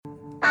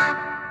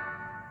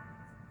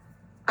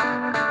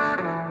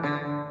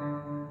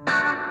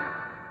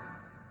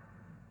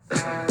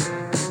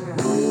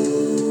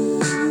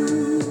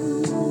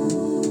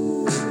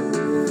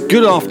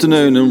Good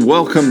afternoon and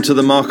welcome to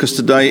the Marcus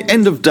Today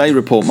End of Day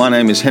Report. My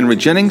name is Henry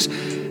Jennings.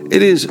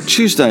 It is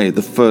Tuesday, the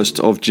 1st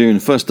of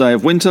June, first day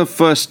of winter,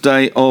 first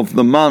day of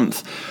the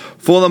month.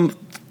 For the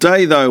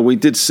day, though, we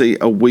did see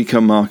a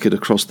weaker market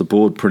across the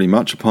board pretty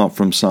much, apart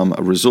from some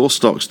resource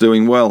stocks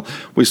doing well.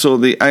 We saw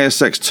the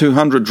ASX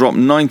 200 drop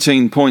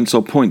 19 points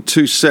or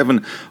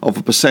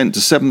 0.27%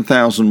 to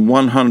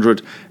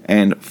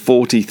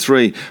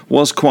 7,143.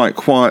 Was quite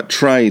quiet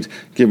trade,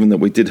 given that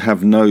we did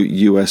have no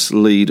US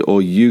lead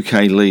or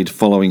UK lead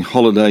following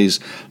holidays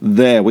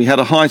there. We had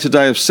a high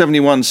today of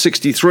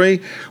 71.63.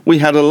 We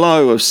had a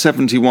low of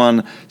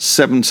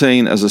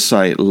 71.17, as I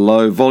say,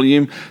 low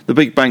volume. The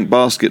big bank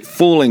basket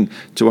falling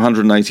to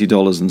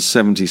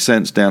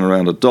 $180.70, down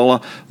around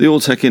 $1. The All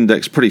Tech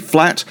Index pretty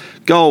flat.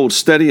 Gold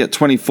steady at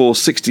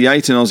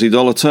 24.68 in Aussie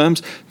dollar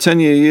terms.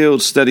 10-year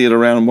yield steady at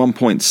around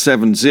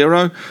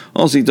 1.70.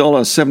 Aussie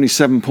dollar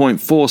 77.46.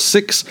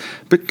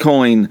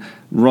 Bitcoin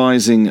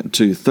rising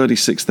to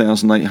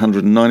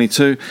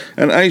 36,892.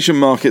 And Asian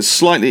markets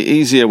slightly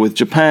easier, with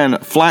Japan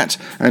flat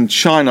and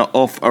China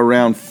off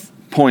around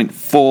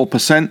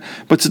 0.4%.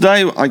 But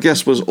today, I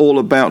guess, was all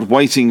about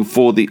waiting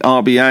for the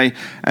RBA,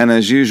 and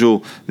as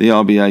usual, the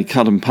RBA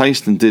cut and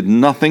paste and did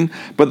nothing.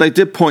 But they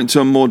did point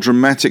to a more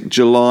dramatic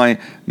July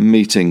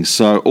meeting.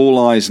 So all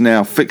eyes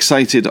now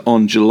fixated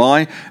on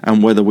July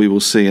and whether we will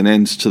see an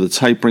end to the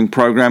tapering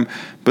program.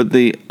 But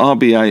the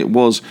RBA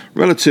was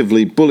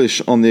relatively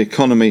bullish on the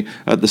economy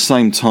at the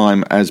same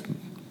time as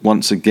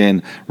once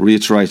again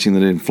reiterating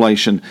that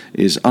inflation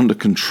is under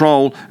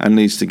control and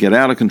needs to get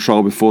out of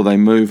control before they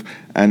move,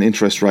 and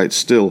interest rates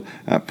still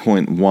at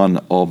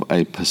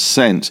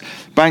 0.1%.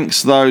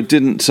 Banks, though,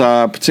 didn't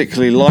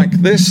particularly like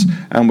this,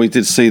 and we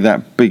did see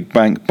that big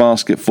bank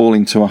basket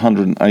falling to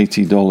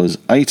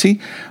 $180.80.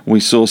 We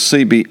saw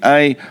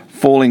CBA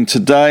falling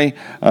today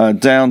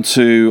down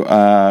to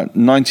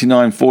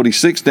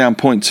 99.46, down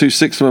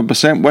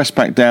 0.26%.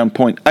 Westpac down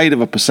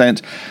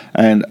 0.8%,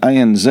 and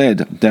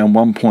ANZ down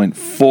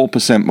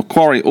 1.4%.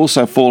 Macquarie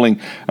also falling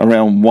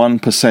around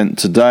 1%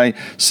 today.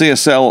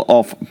 CSL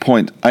off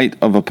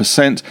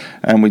 0.8%,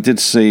 and we did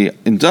see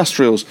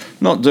industrials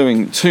not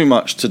doing too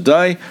much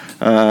today.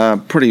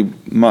 Pretty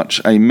much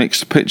a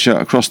mixed picture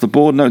across the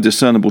board. No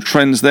discernible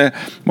trends there.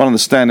 One of the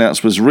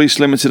standouts was Reece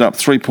Limited up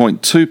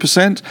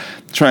 3.2%.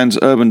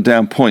 Transurban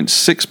down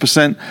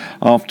 0.6%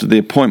 after the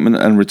appointment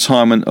and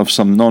retirement of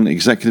some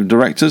non-executive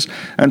directors.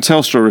 And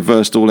Telstra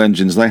reversed all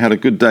engines. They had a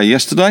good day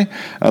yesterday.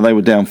 They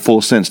were down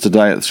 4 cents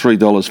today at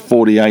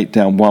 $3.48,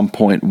 down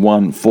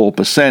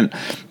 1.14%.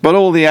 But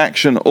all the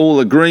action, all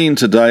the green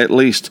today at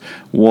least,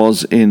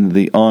 was in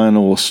the iron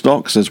ore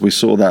stocks, as we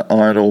saw that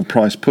iron ore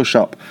price push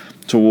up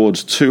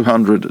towards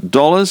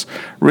 $200.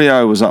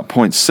 Rio was up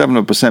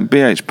 0.7%.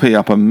 BHP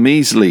up a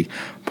measly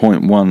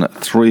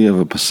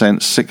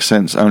 0.13%, 6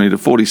 cents only to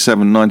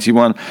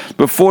 47.91.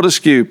 But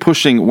Fortescue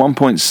pushing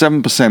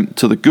 1.7%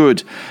 to the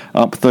good,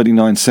 up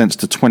 39 cents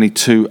to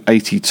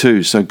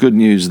 22.82. So good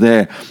news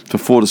there for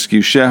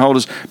Fortescue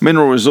shareholders.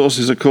 Mineral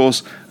Resources, of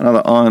course,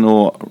 another iron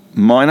ore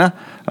miner,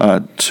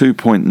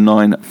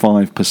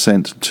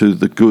 2.95% to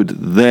the good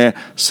there.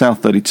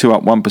 South 32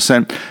 up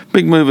 1%.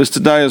 Big movers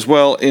today as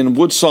well in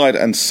Woodside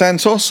and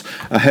Santos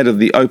ahead of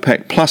the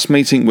OPEC Plus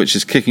meeting, which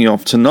is kicking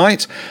off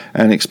tonight,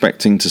 and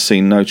expecting to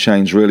see no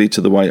change really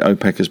to the way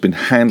OPEC has been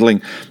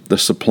handling the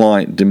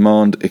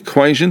supply-demand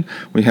equation.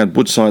 We had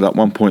Woodside up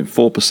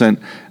 1.4%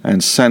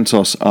 and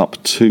Santos up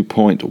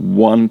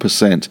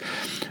 2.1%.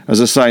 As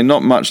I say,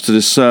 not much to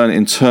discern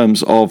in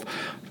terms of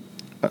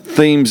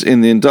themes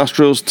in the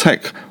industrials.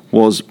 Tech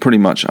was pretty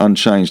much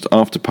unchanged.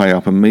 Afterpay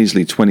up a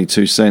measly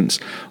 22 cents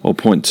or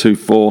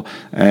 0.24,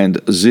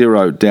 and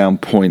Xero down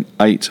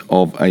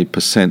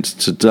 0.8%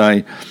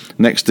 today.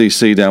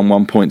 NextDC down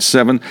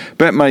 1.7.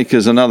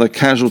 BetMakers, another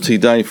casualty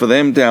day for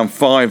them, down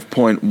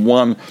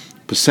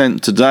 5.1%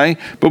 today.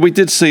 But we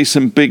did see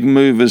some big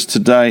movers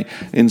today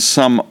in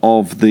some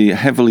of the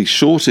heavily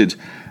shorted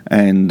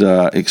and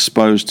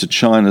exposed to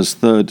China's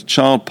third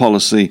child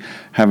policy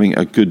having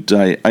a good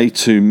day.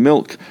 A2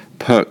 Milk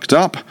perked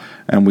up,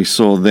 and we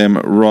saw them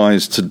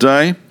rise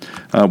today,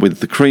 with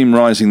the cream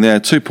rising there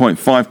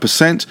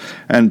 2.5%,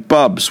 and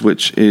Bubs,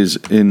 which is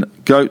in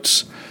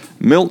goat's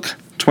milk,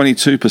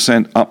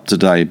 22% up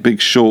today. Big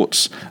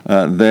shorts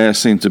there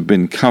seem to have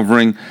been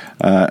covering,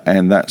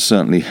 and that's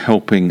certainly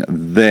helping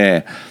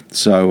there.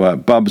 So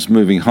Bubs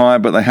moving higher,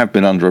 but they have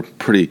been under a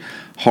pretty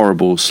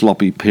horrible,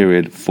 sloppy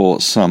period for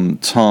some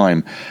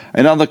time.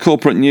 In other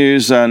corporate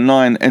news,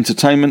 Nine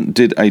Entertainment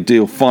did a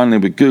deal finally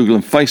with Google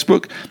and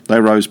Facebook.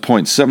 They rose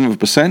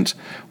 0.7%.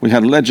 We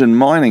had Legend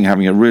Mining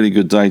having a really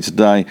good day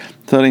today,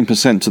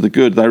 13% to the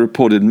good. They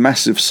reported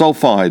massive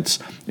sulfides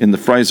in the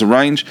Fraser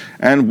Range,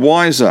 and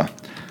Wiser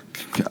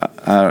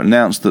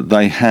announced that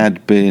they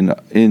had been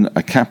in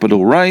a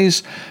capital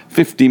raise,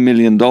 $50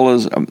 million,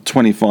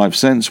 25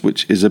 cents,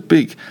 which is a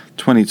big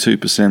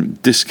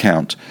 22%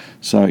 discount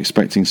So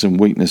expecting some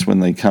weakness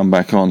when they come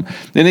back on.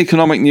 In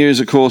economic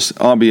news, of course,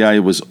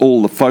 RBA was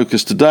all the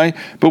focus today,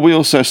 but we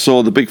also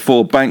saw the big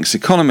four banks'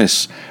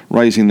 economists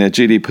raising their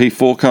GDP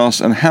forecasts,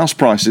 and house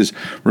prices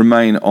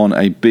remain on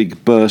a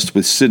big burst,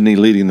 with Sydney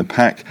leading the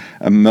pack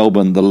and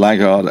Melbourne the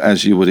laggard,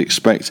 as you would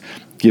expect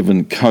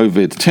given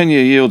COVID.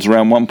 10-year yields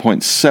around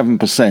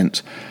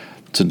 1.7%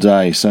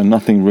 today, so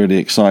nothing really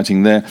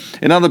exciting there.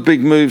 In other big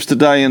moves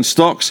today in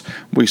stocks,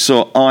 we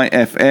saw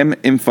IFM,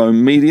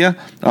 Infomedia,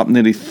 up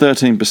nearly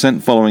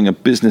 13% following a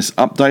business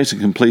update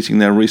and completing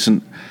their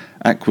recent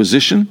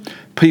acquisition.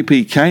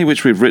 PPK,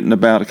 which we've written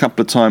about a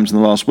couple of times in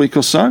the last week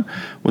or so,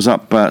 was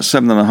up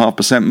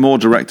 7.5%. More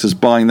directors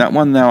buying that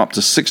one, now up to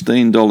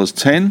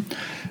 $16.10.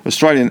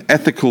 Australian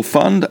Ethical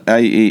Fund,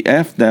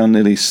 AEF, down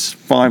nearly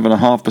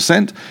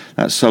 5.5%.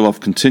 That sell-off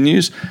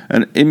continues.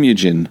 And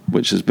Imugen,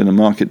 which has been a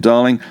market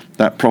darling,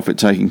 that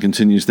profit-taking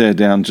continues there,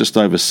 down just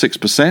over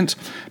 6%.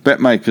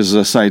 BetMakers, as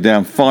I say,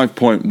 down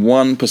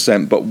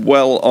 5.1%, but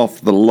well off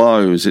the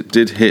lows. It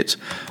did hit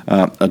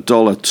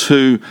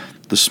 $1.02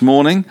 this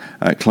morning.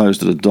 It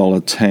closed at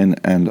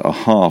 $1.10.5.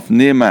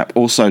 Nearmap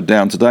also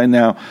down today,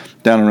 now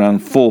down around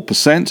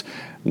 4%,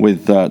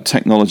 with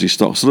technology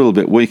stocks a little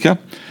bit weaker.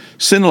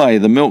 Synlait,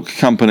 the milk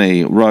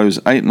company, rose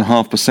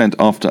 8.5%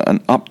 after an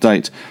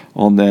update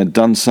on their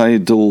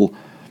Dunsandel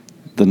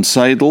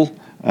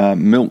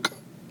milk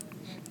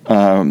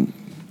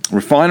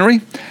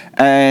refinery.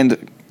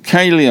 And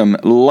Kalium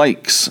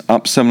Lakes,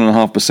 up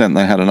 7.5%.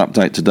 They had an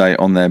update today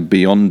on their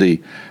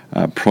Biondi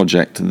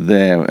project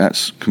there.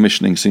 That's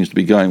commissioning seems to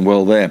be going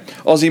well there.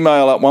 Aussie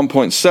Mail up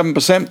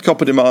 1.7%.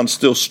 Copper demand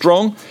still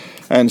strong.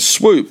 And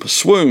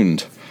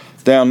swooned,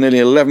 down nearly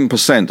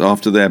 11%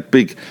 after their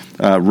big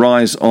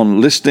rise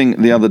on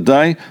listing the other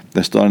day.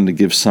 They're starting to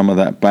give some of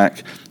that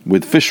back,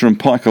 with Fisher &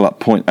 Paykel up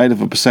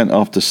 0.8%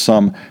 after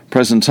some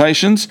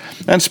presentations.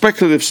 And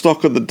speculative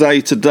stock of the day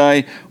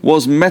today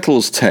was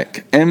Metals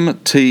Tech,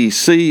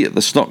 MTC,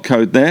 the stock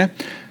code there.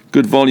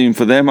 Good volume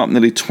for them, up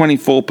nearly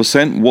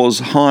 24%, was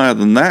higher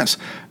than that.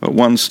 At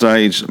one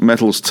stage,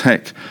 Metals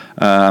Tech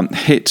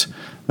hit...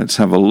 Let's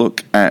have a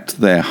look at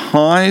their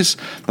highs.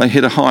 They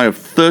hit a high of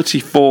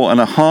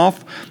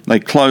 34.5. They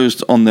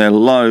closed on their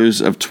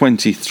lows of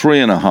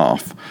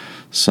 23.5.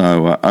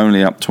 So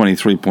only up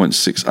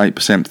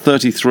 23.68%.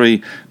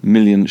 33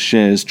 million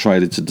shares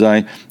traded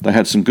today. They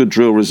had some good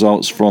drill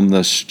results from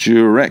the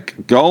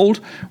Sturek Gold,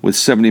 with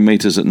 70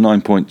 metres at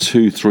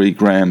 9.23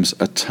 grams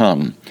a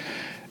tonne.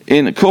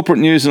 In corporate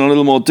news in a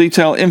little more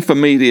detail,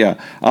 Infomedia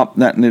up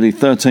that nearly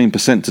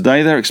 13%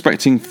 today. They're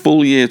expecting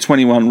full year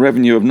 21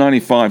 revenue of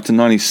 95 to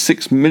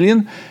 96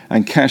 million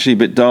and cash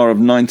EBITDA of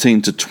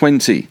 19 to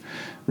 20.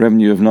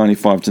 Revenue of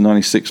 95 to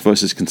 96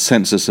 versus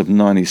consensus of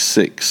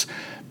 96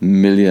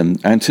 million.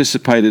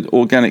 Anticipated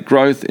organic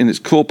growth in its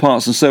core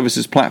parts and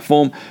services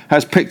platform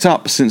has picked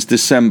up since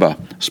December,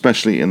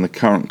 especially in the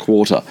current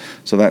quarter.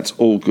 So that's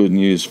all good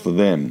news for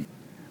them.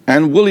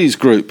 And Woolies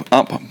Group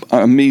up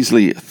a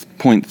measly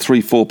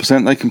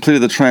 0.34%. They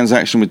completed the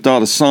transaction with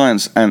data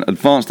science and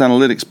advanced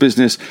analytics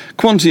business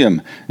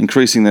Quantium,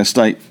 increasing their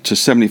stake to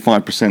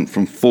 75%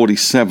 from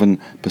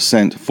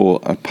 47% for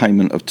a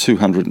payment of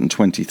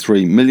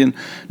 $223 million.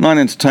 Nine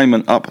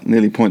Entertainment up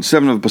nearly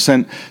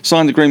 0.7%.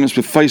 Signed agreements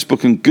with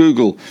Facebook and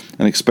Google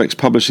and expects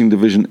publishing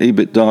division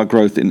EBITDA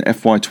growth in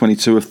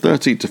FY22 of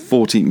 $30 to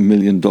 $40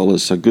 million.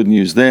 So good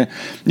news there.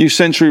 New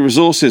Century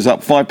Resources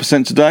up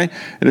 5% today.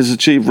 It has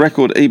achieved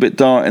record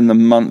EBITDA in the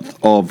month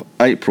of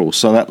April,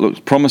 so that looks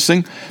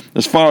promising.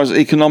 As far as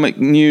economic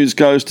news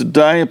goes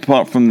today,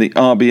 apart from the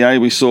RBA,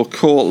 we saw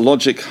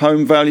CoreLogic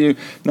home value,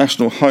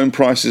 national home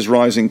prices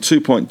rising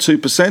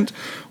 2.2%.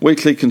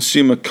 Weekly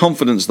consumer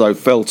confidence, though,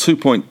 fell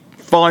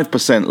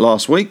 2.5%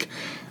 last week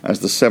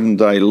as the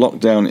 7-day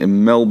lockdown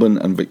in Melbourne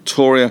and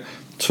Victoria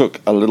took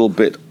a little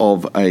bit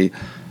of a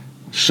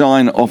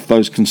shine off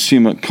those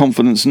consumer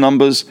confidence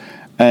numbers.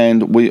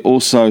 And we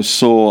also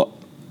saw,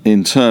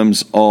 in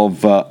terms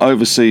of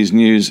overseas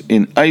news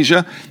in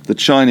Asia, the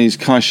Chinese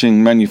Caixin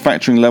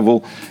Manufacturing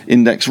Level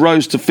Index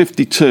rose to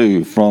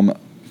 52 from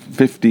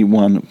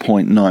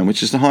 51.9,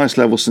 which is the highest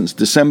level since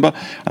December,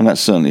 and that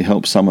certainly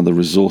helps some of the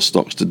resource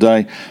stocks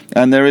today.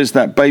 And there is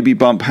that baby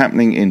bump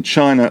happening in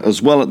China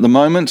as well at the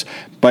moment.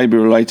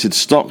 Baby-related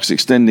stocks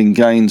extending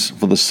gains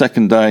for the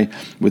second day,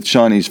 with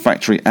Chinese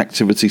factory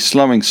activity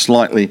slowing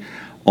slightly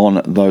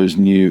on those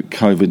new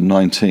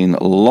COVID-19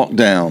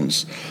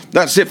 lockdowns.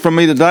 That's it from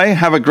me today.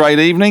 Have a great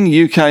evening.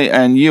 UK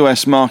and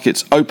US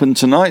markets open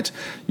tonight.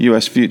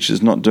 US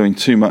futures not doing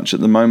too much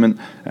at the moment,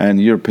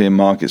 and European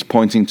markets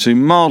pointing to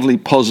mildly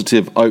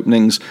positive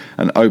openings.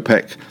 And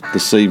OPEC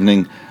this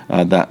evening,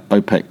 that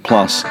OPEC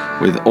Plus,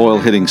 with oil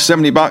hitting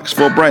 $70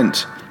 for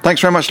Brent.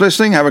 Thanks very much for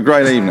listening. Have a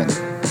great evening.